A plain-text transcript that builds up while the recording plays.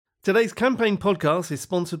Today's campaign podcast is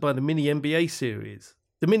sponsored by the Mini MBA series.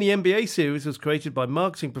 The Mini MBA series was created by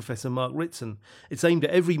marketing professor Mark Ritson. It's aimed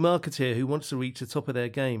at every marketeer who wants to reach the top of their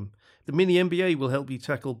game. The Mini MBA will help you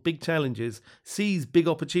tackle big challenges, seize big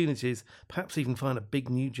opportunities, perhaps even find a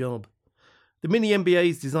big new job. The Mini MBA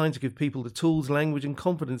is designed to give people the tools, language and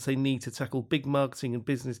confidence they need to tackle big marketing and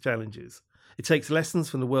business challenges. It takes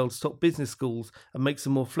lessons from the world's top business schools and makes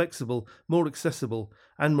them more flexible, more accessible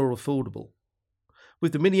and more affordable.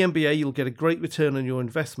 With the Mini MBA, you'll get a great return on your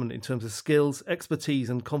investment in terms of skills, expertise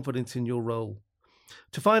and confidence in your role.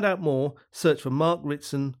 To find out more, search for Mark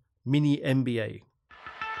Ritson Mini MBA.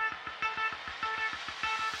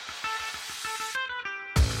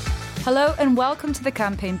 Hello and welcome to the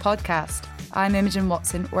Campaign podcast. I'm Imogen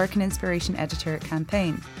Watson, Work and Inspiration Editor at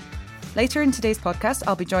Campaign. Later in today's podcast,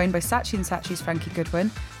 I'll be joined by Saatchi & Saatchi's Frankie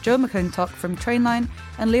Goodwin, Joe McClintock from Trainline,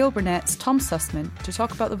 and Leo Burnett's Tom Sussman to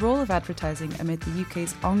talk about the role of advertising amid the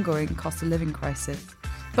UK's ongoing cost of living crisis.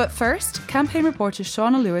 But first, campaign reporter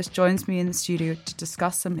Shauna Lewis joins me in the studio to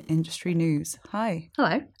discuss some industry news. Hi.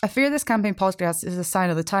 Hello. I fear this campaign podcast is a sign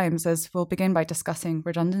of the times, as we'll begin by discussing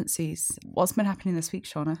redundancies. What's been happening this week,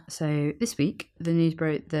 Shauna? So this week, the news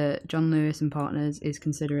broke that John Lewis and Partners is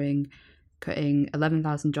considering cutting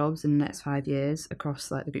 11,000 jobs in the next 5 years across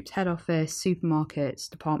the group's head office, supermarkets,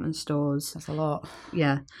 department stores. That's a lot.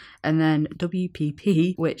 Yeah. And then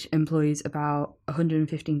WPP, which employs about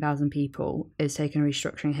 115,000 people, is taking a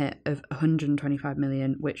restructuring hit of 125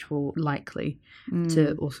 million, which will likely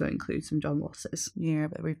to also include some job losses. Yeah,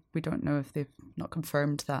 but we don't know if they've not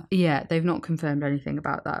confirmed that. Yeah, they've not confirmed anything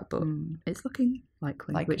about that, but it's looking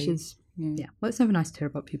likely. Which is... Yeah, well, it's never nice to hear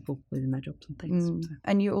about people losing their jobs and things. So.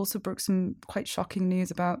 And you also broke some quite shocking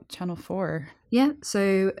news about Channel 4. Yeah,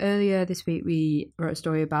 so earlier this week we wrote a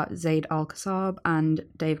story about Zaid Al-Qassab and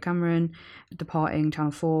Dave Cameron departing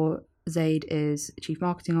Channel 4. Zaid is Chief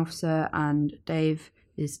Marketing Officer and Dave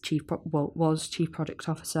is was Chief Product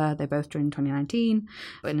Officer. They both joined in 2019.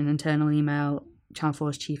 But in an internal email, Channel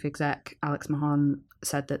 4's Chief Exec, Alex Mahan,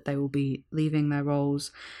 said that they will be leaving their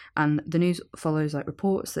roles. And the news follows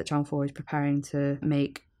reports that Channel 4 is preparing to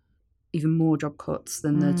make even more job cuts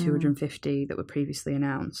than the 250 that were previously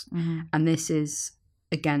announced. And this is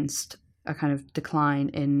against a kind of decline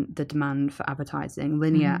in the demand for advertising,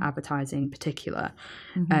 linear advertising in particular.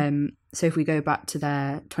 So if we go back to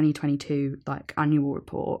their 2022 annual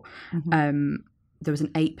report, there was an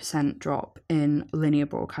 8% drop in linear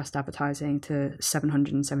broadcast advertising to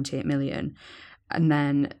 778 million. And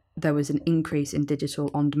then there was an increase in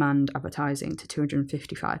digital on-demand advertising to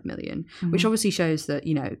 255 million, which obviously shows that,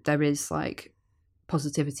 there is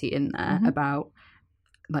positivity in there about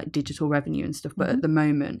digital revenue and stuff. But at the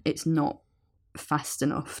moment, it's not fast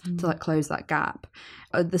enough to close that gap.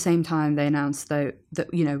 At the same time, they announced though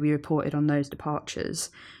that, we reported on those departures.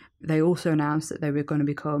 They also announced that they were going to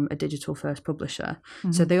become a digital-first publisher.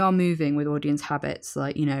 So they are moving with audience habits,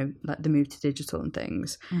 the move to digital and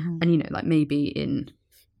things. And, maybe in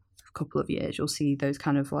a couple of years, you'll see those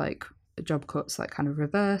kind of, job cuts, kind of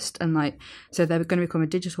reversed. And, so they're going to become a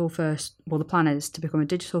digital-first... Well, the plan is to become a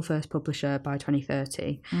digital-first publisher by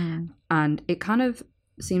 2030. And it kind of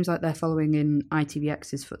seems like they're following in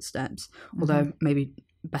ITVX's footsteps, although maybe...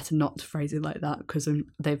 better not to phrase it like that because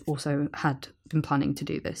they've also been planning to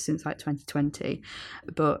do this since 2020.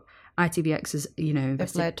 But ITVX is,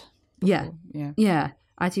 they've led. Yeah.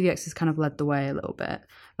 ITVX has kind of led the way a little bit.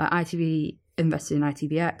 ITV invested in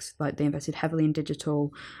ITVX, they invested heavily in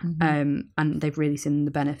digital, and they've really seen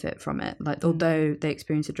the benefit from it. Although they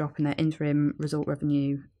experienced a drop in their interim result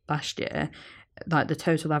revenue last year, the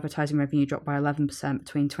total advertising revenue dropped by 11%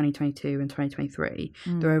 between 2022 and 2023.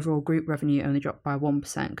 Their overall group revenue only dropped by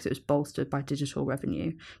 1% because it was bolstered by digital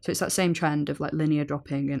revenue. So it's that same trend of linear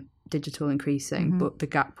dropping and digital increasing, but the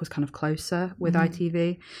gap was kind of closer with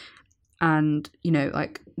ITV. And,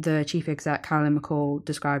 the chief exec, Carolyn McCall,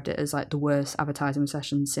 described it as the worst advertising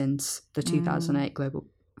recession since the 2008 global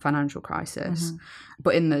financial crisis.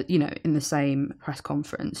 But in the same press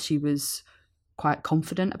conference, she was quite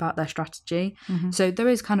confident about their strategy. So there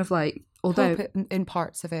is kind of although in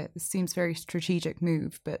parts of it seems very strategic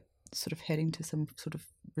move, but sort of heading to some sort of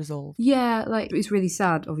resolve. Yeah, it's really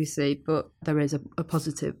sad, obviously, but there is a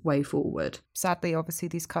positive way forward. Sadly, obviously,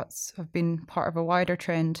 these cuts have been part of a wider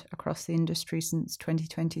trend across the industry since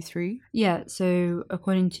 2023. Yeah, so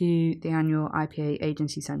according to the annual IPA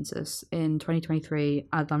agency census, in 2023,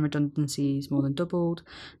 ad-land redundancies more than doubled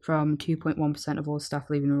from 2.1% of all staff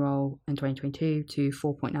leaving the role in 2022 to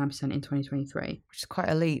 4.9% in 2023. Which is quite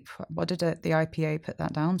a leap. What did the IPA put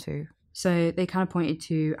that down to? So they kind of pointed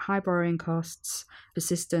to high borrowing costs,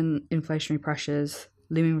 persistent inflationary pressures,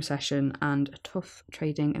 looming recession, and a tough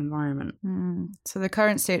trading environment. So the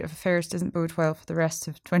current state of affairs doesn't bode well for the rest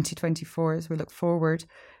of 2024 as we look forward.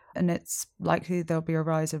 And it's likely there'll be a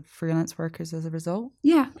rise of freelance workers as a result?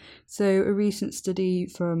 Yeah. So a recent study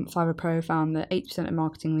from Fiverr Pro found that 8% of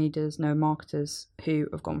marketing leaders know marketers who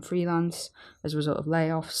have gone freelance as a result of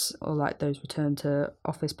layoffs or like those return to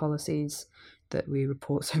office policies that we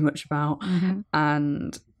report so much about.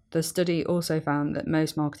 And the study also found that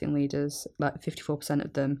most marketing leaders, like 54%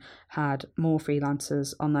 of them, had more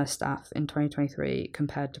freelancers on their staff in 2023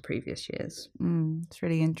 compared to previous years. It's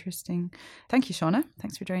really interesting. Thank you, Shauna.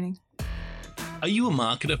 Thanks for joining. Are you a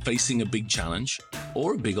marketer facing a big challenge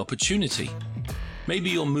or a big opportunity? Maybe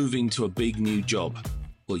you're moving to a big new job.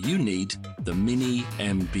 Well, you need the Mini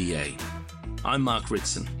MBA. I'm Mark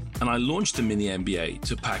Ritson, and I launched the Mini MBA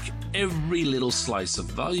to pack every little slice of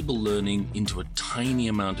valuable learning into a tiny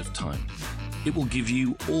amount of time. It will give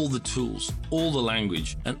you all the tools, all the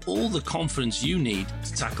language, and all the confidence you need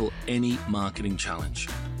to tackle any marketing challenge.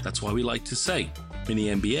 That's why we like to say, Mini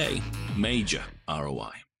MBA, major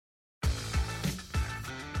ROI.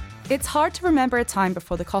 It's hard to remember a time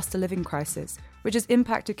before the cost of living crisis, which has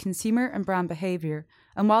impacted consumer and brand behaviour.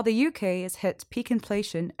 And while the UK has hit peak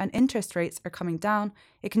inflation and interest rates are coming down,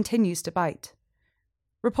 it continues to bite.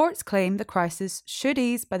 Reports claim the crisis should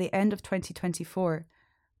ease by the end of 2024,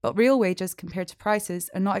 but real wages compared to prices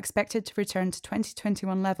are not expected to return to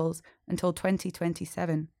 2021 levels until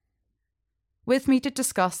 2027. With me to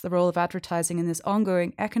discuss the role of advertising in this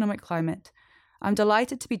ongoing economic climate, I'm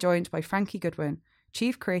delighted to be joined by Frankie Goodwin,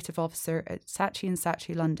 Chief Creative Officer at Saatchi &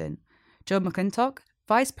 Saatchi London, Joe McClintock,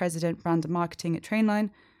 Vice President Brand and Marketing at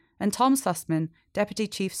Trainline, and Tom Sussman, Deputy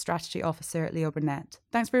Chief Strategy Officer at Leo Burnett.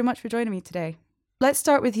 Thanks very much for joining me today. Let's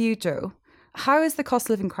start with you, Joe. How is the cost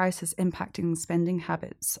of living crisis impacting spending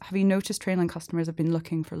habits? Have you noticed Trainline customers have been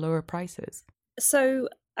looking for lower prices? So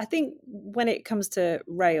I think when it comes to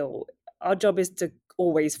rail, our job is to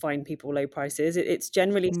always find people low prices. It's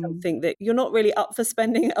generally something that you're not really up for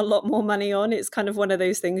spending a lot more money on. It's kind of one of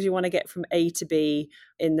those things you want to get from A to B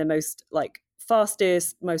in the most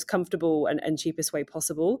fastest, most comfortable and cheapest way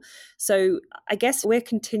possible. So I guess we're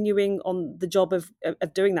continuing on the job of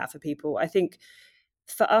doing that for people. I think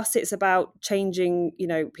for us, it's about changing,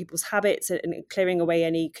 people's habits and clearing away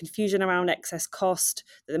any confusion around excess cost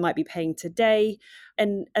that they might be paying today.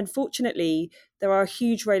 And unfortunately, there are a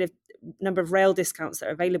huge number of rail discounts that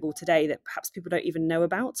are available today that perhaps people don't even know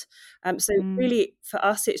about. So really, for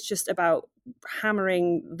us, it's just about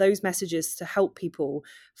hammering those messages to help people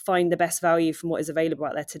find the best value from what is available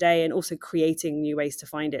out there today, and also creating new ways to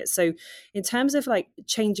find it. So in terms of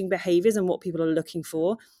changing behaviors and what people are looking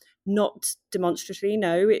for, not demonstratively,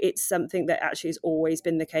 no, it's something that actually has always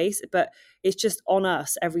been the case, but it's just on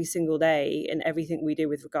us every single day in everything we do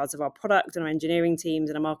with regards of our product and our engineering teams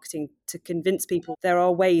and our marketing to convince people there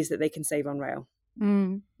are ways that they can save on rail.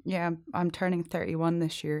 Yeah, I'm turning 31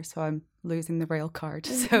 this year, so I'm losing the rail card.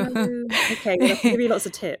 So okay, well, I'll give you lots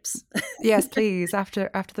of tips. Yes, please, after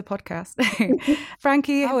the podcast.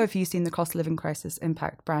 Frankie, how have you seen the cost of living crisis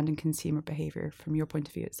impact brand and consumer behaviour from your point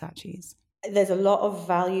of view at Saatchi's? There's a lot of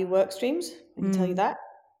value work streams, I can tell you that.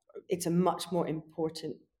 It's a much more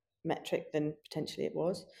important metric than potentially it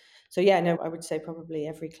was. So yeah, no, I would say probably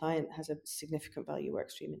every client has a significant value work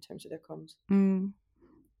stream in terms of their comms.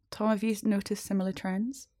 Tom, have you noticed similar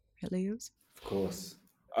trends at Leo's? Of course.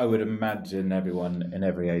 I would imagine everyone in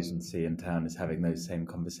every agency in town is having those same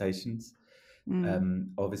conversations.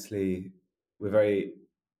 Obviously, we're very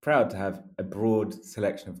proud to have a broad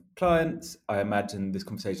selection of clients. I imagine this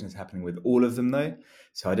conversation is happening with all of them, though.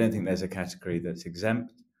 So I don't think there's a category that's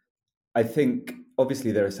exempt. I think,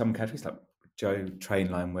 obviously, there are some categories like Joe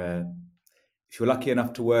Trainline where if you're lucky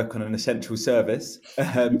enough to work on an essential service,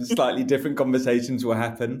 slightly different conversations will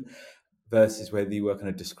happen versus whether you work on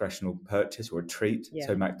a discretional purchase or a treat. Yeah.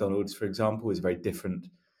 So McDonald's, for example, is a very different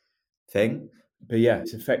thing. But yeah,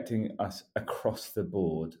 it's affecting us across the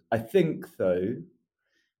board. I think, though,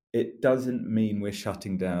 it doesn't mean we're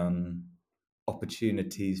shutting down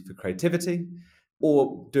opportunities for creativity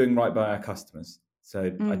or doing right by our customers.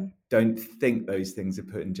 So I don't think those things are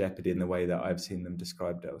put in jeopardy in the way that I've seen them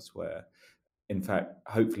described elsewhere. In fact,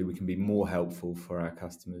 hopefully we can be more helpful for our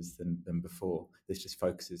customers than before. This just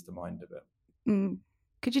focuses the mind a bit.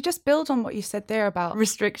 Could you just build on what you said there about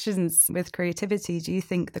restrictions with creativity? Do you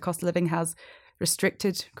think the cost of living has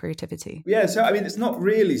restricted creativity? Yeah, so I mean, it's not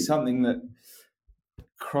really something that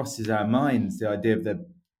crosses our minds, the idea of there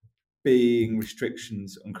being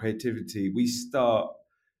restrictions on creativity. We start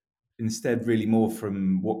instead really more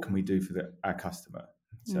from what can we do for our customer.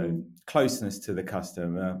 So closeness to the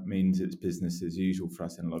customer means it's business as usual for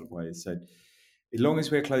us in a lot of ways. So as long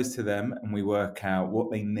as we're close to them and we work out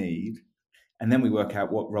what they need, and then we work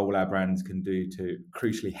out what role our brands can do to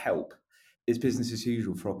crucially help, it's business as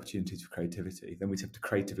usual for opportunities for creativity. Then we have to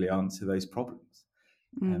creatively answer those problems.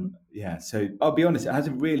 So I'll be honest, it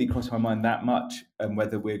hasn't really crossed my mind that much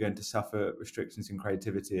whether we're going to suffer restrictions in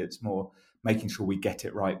creativity. It's more making sure we get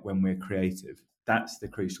it right when we're creative. That's the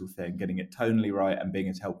crucial thing, getting it tonally right and being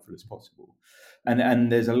as helpful as possible.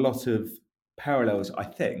 And there's a lot of parallels, I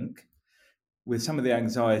think, with some of the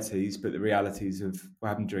anxieties, but the realities of what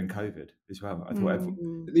happened during COVID as well. I thought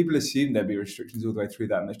people assumed there'd be restrictions all the way through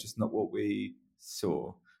that, and that's just not what we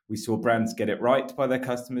saw. We saw brands get it right by their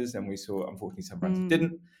customers, and we saw, unfortunately, some brands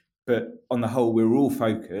didn't. But on the whole, we were all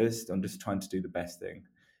focused on just trying to do the best thing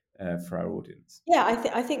for our audience. Yeah,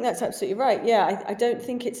 I think that's absolutely right. Yeah, I don't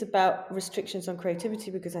think it's about restrictions on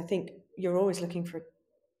creativity, because I think you're always looking for,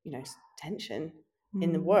 tension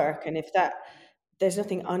in the work. And if there's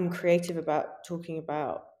nothing uncreative about talking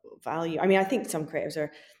about value. I mean, I think some creatives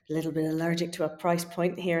are a little bit allergic to a price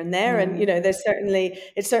point here and there. And, it's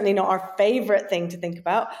certainly not our favorite thing to think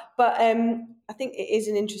about. But I think it is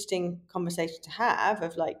an interesting conversation to have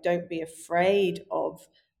of don't be afraid of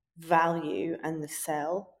value and the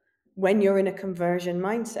sell when you're in a conversion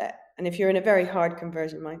mindset. And if you're in a very hard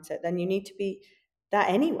conversion mindset, then you need to be that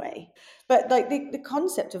anyway. But the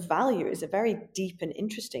concept of value is a very deep and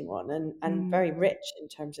interesting one, and very rich in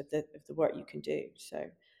terms of the work you can do.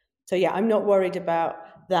 So yeah, I'm not worried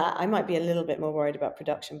about that. I might be a little bit more worried about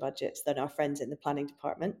production budgets than our friends in the planning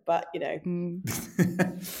department, but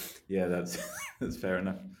Yeah, that's fair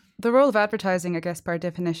enough. The role of advertising, I guess, by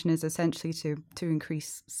definition, is essentially to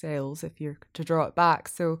increase sales if you're to draw it back.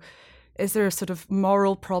 So is there a sort of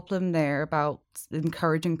moral problem there about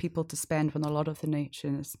encouraging people to spend when a lot of the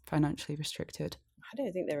nation is financially restricted? I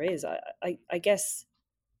don't think there is. I guess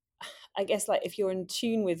if you're in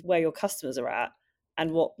tune with where your customers are at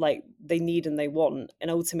and what they need and they want,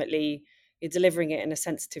 and ultimately you're delivering it in a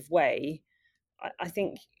sensitive way, I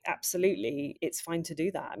think absolutely it's fine to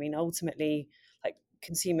do that. I mean, ultimately,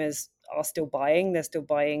 consumers are still buying. They're still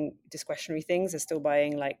buying discretionary things. They're still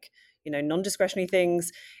buying non-discretionary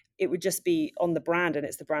things. It would just be on the brand, and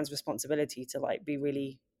it's the brand's responsibility to be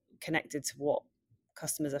really connected to what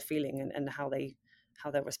customers are feeling and how they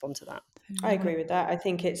respond to that. I agree with that. I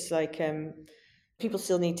think it's people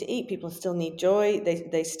still need to eat. People still need joy.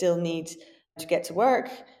 They still need to get to work.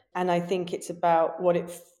 And I think it's about what it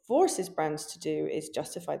forces brands to do is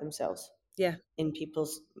justify themselves in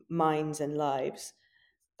people's minds and lives.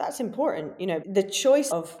 That's important. The choice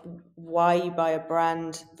of why you buy a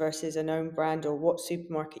brand versus a known brand, or what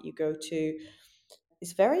supermarket you go to,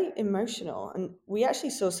 is very emotional. And we actually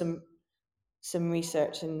saw some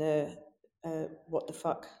research in the What the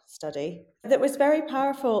Fuck study that was very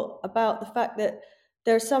powerful about the fact that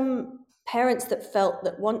there are some parents that felt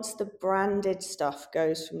that once the branded stuff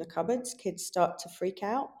goes from the cupboards, kids start to freak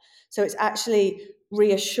out. So it's actually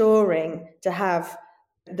reassuring to have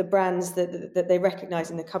the brands that they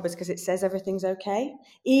recognize in the cupboards, because it says everything's okay,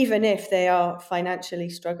 even if they are financially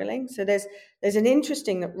struggling. So there's an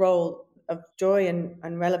interesting role of joy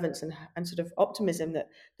and relevance and sort of optimism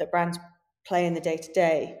that brands play in the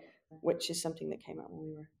day-to-day, which is something that came out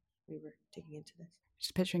when we were digging into this.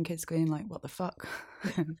 Just picturing kids going what the fuck?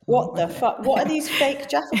 What the fuck? What are these fake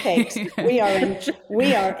Jaffa cakes? We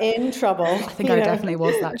are in trouble. I think I definitely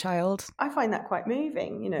was that child. I find that quite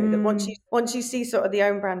moving, that once you see sort of the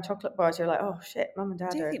own brand chocolate bars, you're like, oh shit, mum and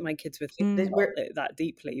dad I don't think my kids would think that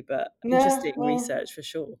deeply, but interesting research for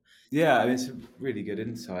sure. Yeah, I mean, it's a really good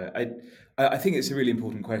insight. I think it's a really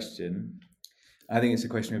important question. I think it's a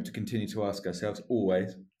question we have to continue to ask ourselves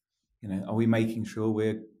always. Are we making sure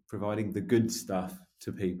we're providing the good stuff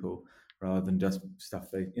to people rather than just stuff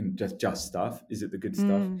just stuff? Is it the good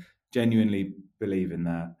stuff? Genuinely believe in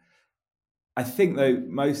that. I think, though,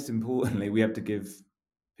 most importantly, we have to give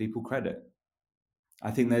people credit. I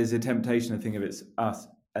think there's a temptation to think of it's us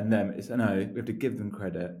and them. It's no, we have to give them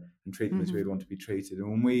credit and treat them as we'd want to be treated. And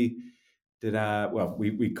when we did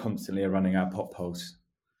we constantly are running our pop pulse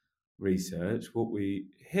research. What we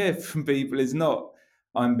hear from people is not,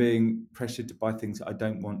 I'm being pressured to buy things that I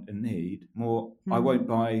don't want and need. More, I won't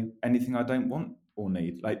buy anything I don't want or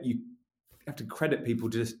need. You have to credit people.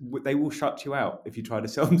 They will shut you out if you try to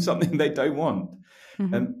sell them something they don't want.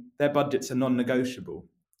 Their budgets are non-negotiable,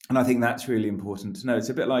 and I think that's really important to know. It's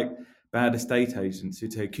a bit like bad estate agents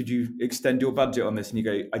who say, "Could you extend your budget on this?" And you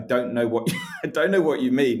go, "I don't know what I don't know what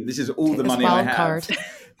you mean. This is all the money I have."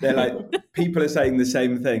 They're like, people are saying the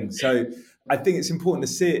same thing. So I think it's important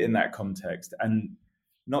to see it in that context and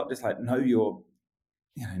not just know your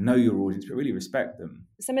know your audience, but really respect them.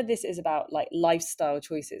 Some of this is about like lifestyle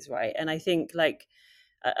choices, right? And I think like,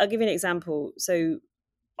 I'll give you an example. So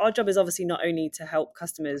our job is obviously not only to help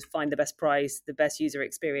customers find the best price, the best user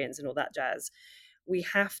experience and all that jazz. We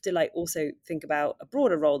have to like also think about a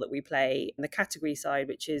broader role that we play in the category side,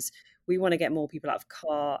 which is we want to get more people out of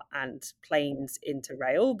car and planes into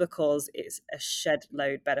rail because it's a shed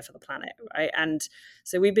load better for the planet, right? And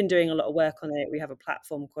so we've been doing a lot of work on it. We have a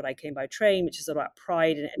platform called I Came by Train, which is all about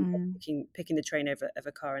pride and picking the train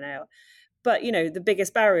over car and air. But, you know, the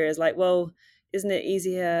biggest barrier is like, well, isn't it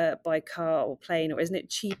easier by car or plane, or isn't it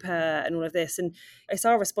cheaper and all of this? And it's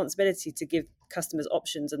our responsibility to give customers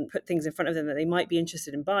options and put things in front of them that they might be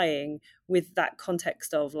interested in buying, with that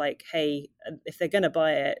context of like, hey, if they're going to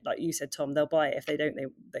buy it, like you said, Tom, they'll buy it. If they don't,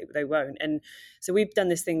 they won't. And so we've done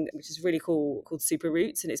this thing, which is really cool, called Super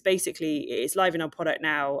Routes. And it's live in our product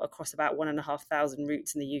now across about 1,500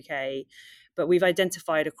 routes in the UK. But we've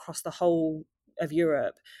identified across the whole of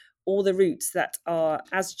Europe all the routes that are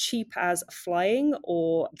as cheap as flying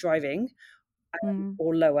or driving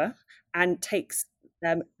or lower, and takes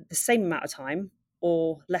them the same amount of time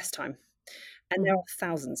or less time. And there are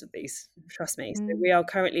thousands of these, trust me. So we are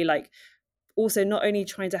currently like also not only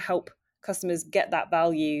trying to help customers get that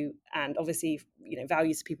value, and obviously, you know,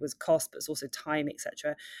 value to people's cost, but it's also time,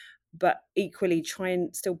 etc., but equally try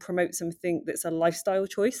and still promote something that's a lifestyle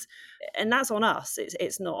choice. And that's on us.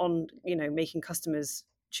 It's not on, you know, making customers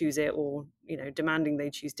choose it, or, you know, demanding they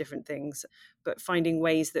choose different things, but finding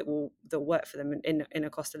ways that will work for them in a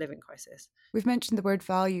cost of living crisis. We've mentioned the word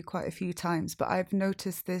value quite a few times, but I've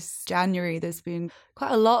noticed this January there's been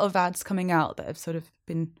quite a lot of ads coming out that have sort of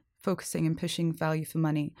been focusing and pushing value for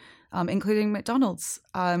money, including McDonald's,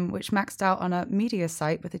 which maxed out on a media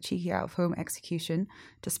site with a cheeky out-of-home execution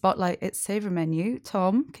to spotlight its saver menu.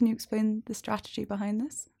 Tom, can you explain the strategy behind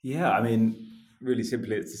this? Yeah, I mean, really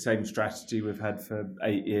simply, it's the same strategy we've had for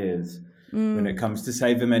 8 years when it comes to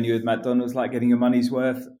save the menu with McDonald's, like getting your money's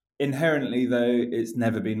worth. Inherently, though, it's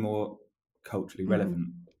never been more culturally relevant.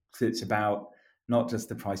 So it's about not just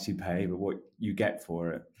the price you pay, but what you get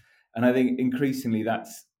for it. And I think increasingly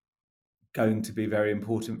that's going to be very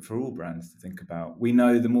important for all brands to think about. We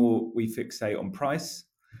know the more we fixate on price,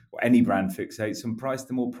 or any brand fixates on price,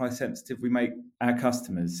 the more price sensitive we make our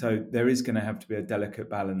customers. So there is going to have to be a delicate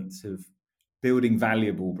balance of building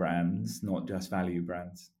valuable brands, not just value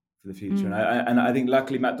brands, for the future. And I think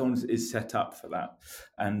luckily McDonald's is set up for that.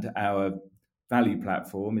 And our value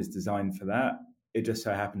platform is designed for that. It just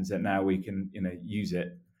so happens that now we can, you know, use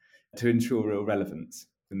it to ensure real relevance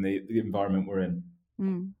in the environment we're in.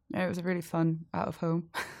 It was a really fun out of home.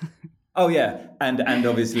 Oh yeah, and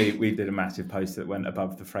obviously we did a massive poster that went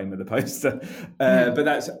above the frame of the poster, but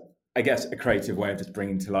that's, I guess, a creative way of just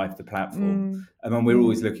bringing to life the platform. And we're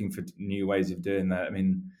always looking for new ways of doing that. I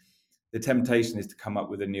mean, the temptation is to come up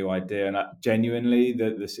with a new idea, and genuinely,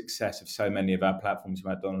 the success of so many of our platforms at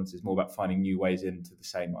McDonald's is more about finding new ways into the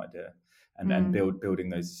same idea and building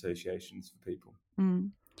those associations for people.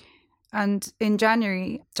 And in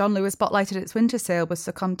January, John Lewis spotlighted its winter sale with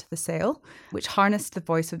Succumb to the Sale, which harnessed the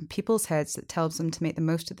voice of people's heads that tells them to make the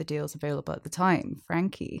most of the deals available at the time.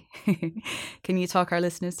 Frankie, can you talk our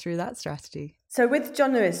listeners through that strategy? So with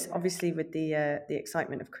John Lewis, obviously with the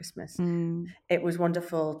excitement of Christmas, it was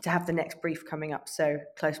wonderful to have the next brief coming up so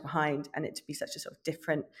close behind, and it to be such a sort of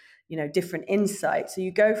different insight. So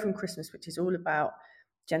you go from Christmas, which is all about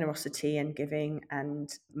generosity and giving and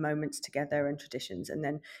moments together and traditions, and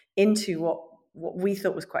then into what we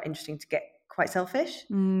thought was quite interesting, to get quite selfish,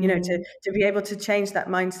 to be able to change that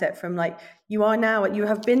mindset from like, you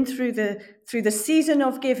have been through the season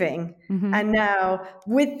of giving, and now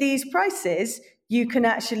with these prices you can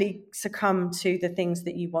actually succumb to the things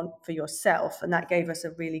that you want for yourself. And that gave us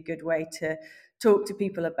a really good way to talk to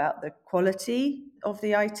people about the quality of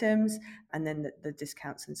the items and then the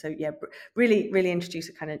discounts. And so, yeah, really, really introduce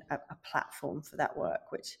a kind of a platform for that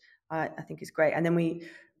work, which I think is great. And then we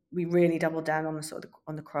really doubled down on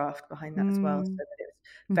on the craft behind that as well, so that it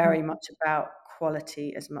was very much about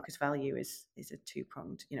quality as much as value is a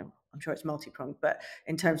two-pronged, I'm sure it's multi-pronged, but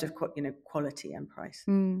in terms of, quality and price.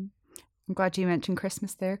 I'm glad you mentioned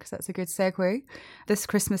Christmas there, because that's a good segue. This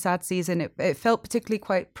Christmas ad season, it felt particularly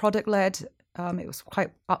quite product-led. It was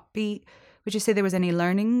quite upbeat. Would you say there was any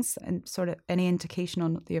learnings and sort of any indication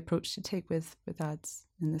on the approach to take with ads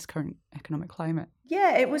in this current economic climate?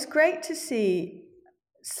 Yeah, it was great to see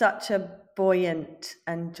such a buoyant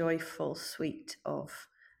and joyful suite of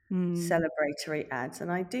celebratory ads.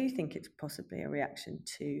 And I do think it's possibly a reaction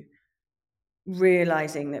to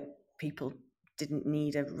realizing that people didn't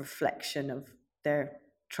need a reflection of their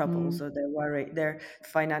troubles or their worry, their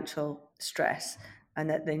financial stress. and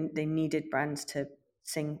that they needed brands to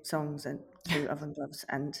sing songs and through oven gloves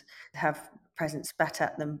and have presents spat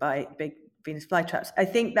at them by big Venus flytraps. I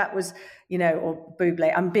think that was, or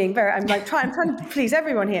Buble. I'm trying to please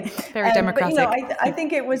everyone here. Very democratic. But I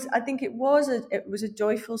think it was a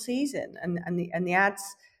joyful season, and the ads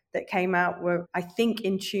that came out were, I think,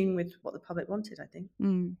 in tune with what the public wanted. I think.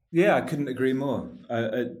 Yeah, I couldn't agree more.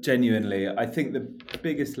 Genuinely, I think the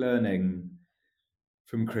biggest learning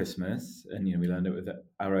from Christmas, and we learned it with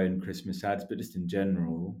our own Christmas ads, but just in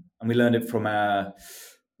general, and we learned it from our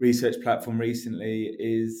research platform recently,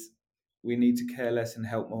 is we need to care less and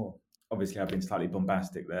help more. Obviously, I've been slightly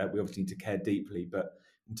bombastic there. We obviously need to care deeply, but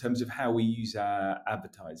in terms of how we use our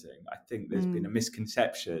advertising, I think there's been a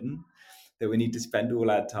misconception that we need to spend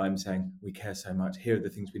all our time saying, we care so much, here are the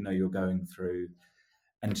things we know you're going through,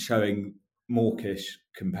 and showing mawkish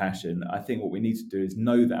compassion. I think what we need to do is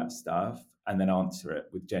know that stuff and then answer it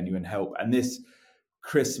with genuine help. And this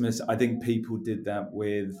Christmas, I think people did that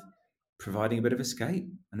with providing a bit of escape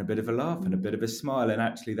and a bit of a laugh and a bit of a smile. And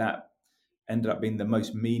actually that ended up being the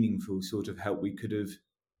most meaningful sort of help we could have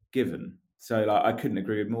given. So I couldn't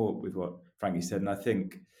agree more with what Frankie said. And I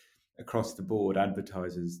think across the board,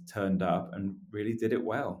 advertisers turned up and really did it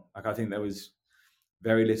well. I think there was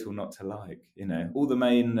very little not to like. All the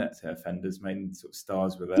main offenders, main sort of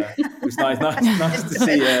stars were there. It was nice to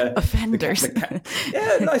see offenders.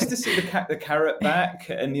 Nice to see the carrot back,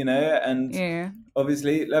 and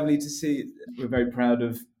obviously lovely to see. We're very proud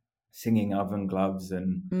of singing Oven Gloves,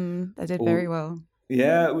 and they did very well.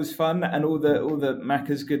 Yeah, it was fun, and all the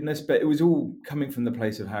Macca's goodness, but it was all coming from the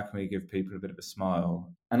place of how can we give people a bit of a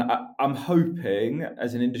smile. And I'm hoping,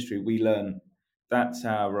 as an industry, we learn that's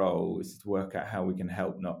our role, is to work out how we can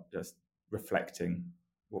help, not just reflecting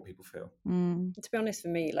what people feel. To be honest, for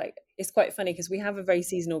me, it's quite funny because we have a very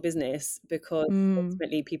seasonal business, because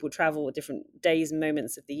ultimately people travel at different days and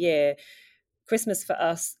moments of the year. Christmas for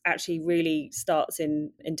us actually really starts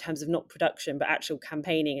in terms of not production, but actual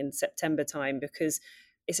campaigning in September time, because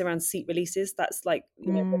it's around seat releases. That's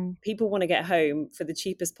people want to get home for the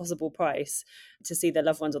cheapest possible price to see their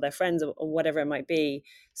loved ones or their friends or whatever it might be.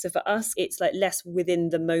 So for us, it's less within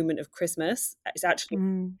the moment of Christmas. It's actually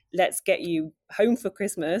let's get you home for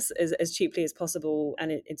Christmas as cheaply as possible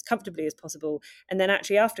and as comfortably as possible. And then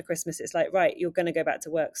actually after Christmas, it's right, you're going to go back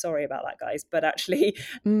to work. Sorry about that, guys. But actually,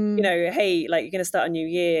 hey, you're going to start a new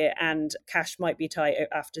year and cash might be tight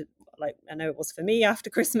after, I know it was for me after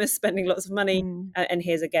Christmas, spending lots of money. And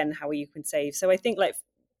here's again how you can save. So I think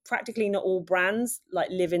practically not all brands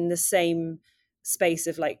live in the same space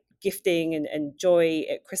of gifting and joy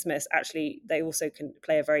at Christmas. Actually, they also can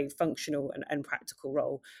play a very functional and practical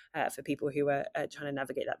role for people who are trying to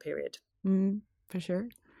navigate that period. For sure.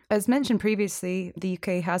 As mentioned previously, the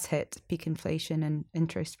UK has hit peak inflation and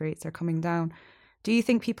interest rates are coming down. Do you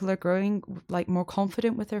think people are growing more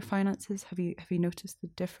confident with their finances? Have you noticed the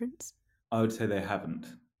difference? I would say they haven't.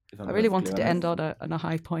 I really wanted to end on a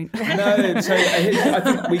high point. No, so I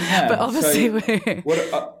think we can. But obviously,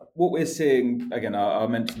 what we're seeing, again, I'll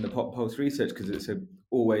mention the Pop Pulse research because it's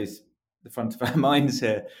always the front of our minds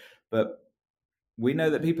here, but we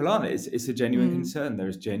know that people aren't. It's a genuine concern. There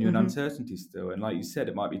is genuine uncertainty still. And like you said,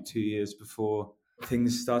 it might be 2 years before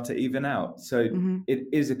things start to even out. So it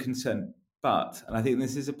is a concern. But, and I think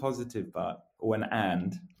this is a positive but, or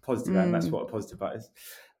an positive and, that's what a positive but is.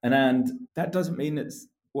 And that doesn't mean it's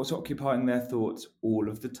what's occupying their thoughts all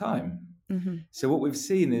of the time. So what we've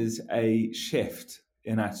seen is a shift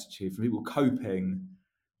in attitude from people coping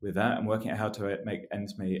with that and working out how to make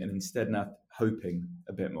ends meet, and instead now hoping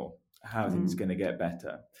a bit more how things are going to get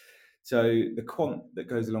better. So the quant that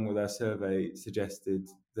goes along with our survey suggested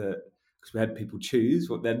that, because we had people choose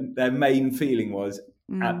what their main feeling was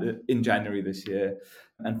in January this year,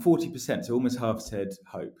 and 40%, so almost half, said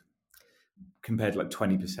hope, compared to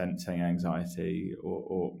 20% saying anxiety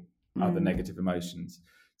or other negative emotions.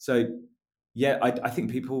 So yeah, I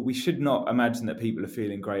think we should not imagine that people are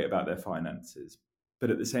feeling great about their finances, but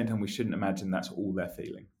at the same time, we shouldn't imagine that's all they're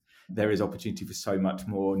feeling. There is opportunity for so much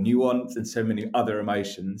more nuance and so many other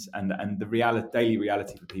emotions, and the daily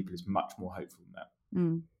reality for people is much more hopeful than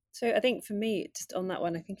that. So I think for me, just on that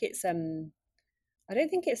one, I think it's I don't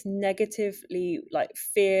think it's negatively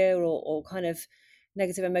fear or kind of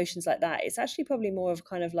negative emotions like that. It's actually probably more of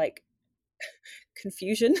kind of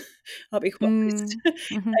confusion. I'll be quite honest.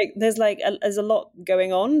 There's a lot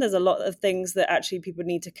going on. There's a lot of things that actually people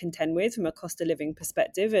need to contend with from a cost of living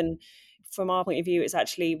perspective. And from our point of view, it's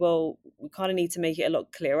actually, we kind of need to make it a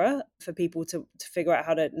lot clearer for people to figure out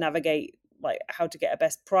how to navigate how to get a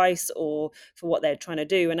best price or for what they're trying to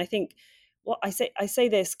do. And I think what I say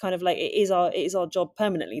this kind of like it is our job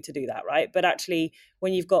permanently to do that, right? But actually,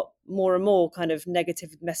 when you've got more and more kind of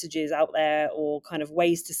negative messages out there, or kind of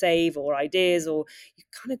ways to save, or ideas, or you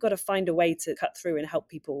kind of got to find a way to cut through and help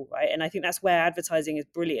people, right? And I think that's where advertising is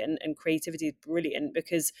brilliant and creativity is brilliant,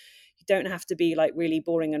 because you don't have to be like really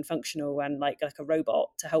boring and functional and like a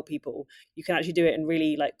robot to help people. You can actually do it in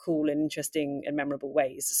really like cool and interesting and memorable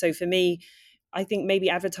ways. So for me, I think maybe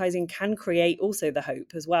advertising can create also the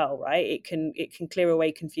hope as well, right? It can clear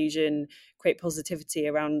away confusion, create positivity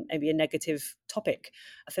around maybe a negative topic.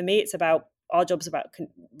 For me, it's about our job's about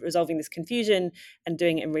resolving this confusion and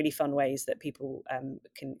doing it in really fun ways that people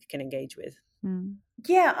can engage with.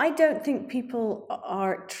 Yeah, I don't think people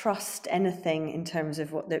are trust anything in terms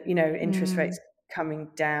of what the interest rates coming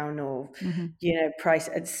down, or price.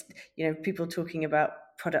 It's people talking about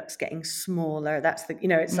products getting smaller. That's the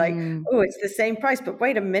it's like, oh, it's the same price, but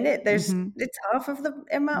wait a minute, it's half of the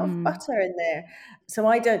amount of butter in there. So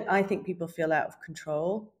I think people feel out of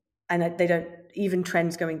control, and they don't, even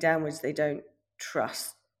trends going downwards, they don't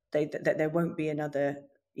trust that there won't be another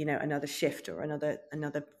shift or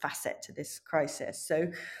another facet to this crisis.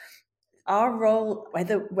 So our role,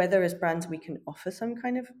 whether as brands we can offer some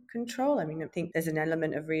kind of control, I mean, I think there's an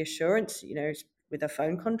element of reassurance, with a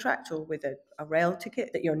phone contract or with a rail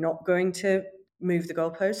ticket, that you're not going to move the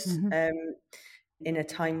goalposts in a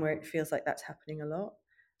time where it feels like that's happening a lot.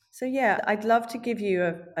 So yeah, I'd love to give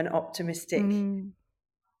you an optimistic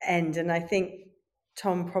end, and I think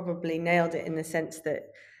Tom probably nailed it in the sense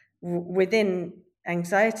that within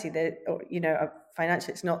anxiety, that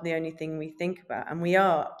financial, it's not the only thing we think about, and we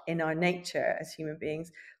are in our nature as human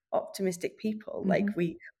beings optimistic people. Like,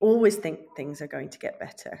 we always think things are going to get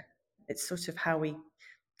better. It's sort of how we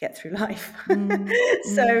get through life.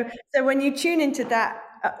 So when you tune into that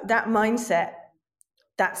mindset,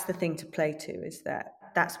 that's the thing to play to, is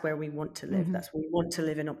that's where we want to live. That's where we want to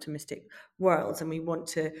live, in optimistic worlds, and we want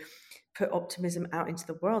to put optimism out into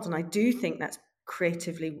the world. And I do think that's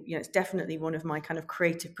creatively, it's definitely one of my kind of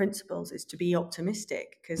creative principles, is to be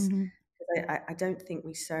optimistic, because I don't think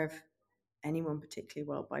we serve anyone particularly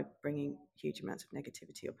well by bringing huge amounts of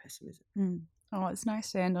negativity or pessimism. Oh, it's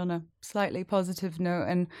nice to end on a slightly positive note,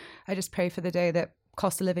 and I just pray for the day that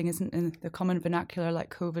cost of living isn't in the common vernacular like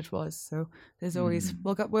COVID was. So there's always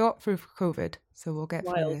we're up through COVID, so we'll get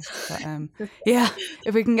through this. But yeah,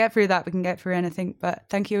 if we can get through that, we can get through anything. But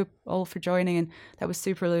thank you all for joining, and that was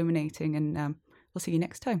super illuminating. And we'll see you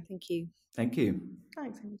next time. Thank you. Thank you.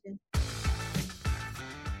 Thanks, Imogen.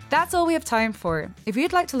 That's all we have time for. If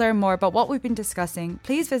you'd like to learn more about what we've been discussing,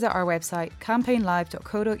 please visit our website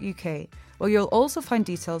campaignlive.co.uk, where you'll also find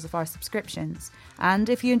details of our subscriptions. And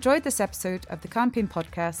if you enjoyed this episode of the Campaign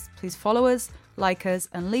Podcast, please follow us, like us,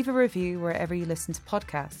 and leave a review wherever you listen to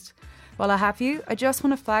podcasts. While I have you, I just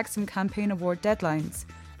want to flag some campaign award deadlines.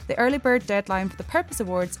 The early bird deadline for the Purpose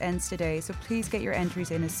Awards ends today, so please get your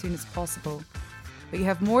entries in as soon as possible. But you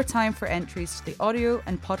have more time for entries to the Audio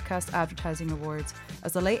and Podcast Advertising Awards,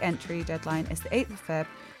 as the late entry deadline is the 8th of Feb,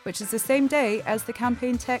 which is the same day as the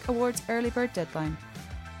Campaign Tech Awards early bird deadline.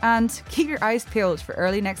 And keep your eyes peeled for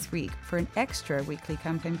early next week for an extra weekly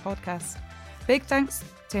campaign podcast. Big thanks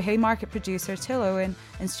to Haymarket producer Till Owen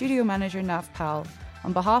and studio manager Nav Pal.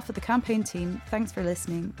 On behalf of the campaign team, thanks for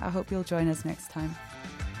listening. I hope you'll join us next time.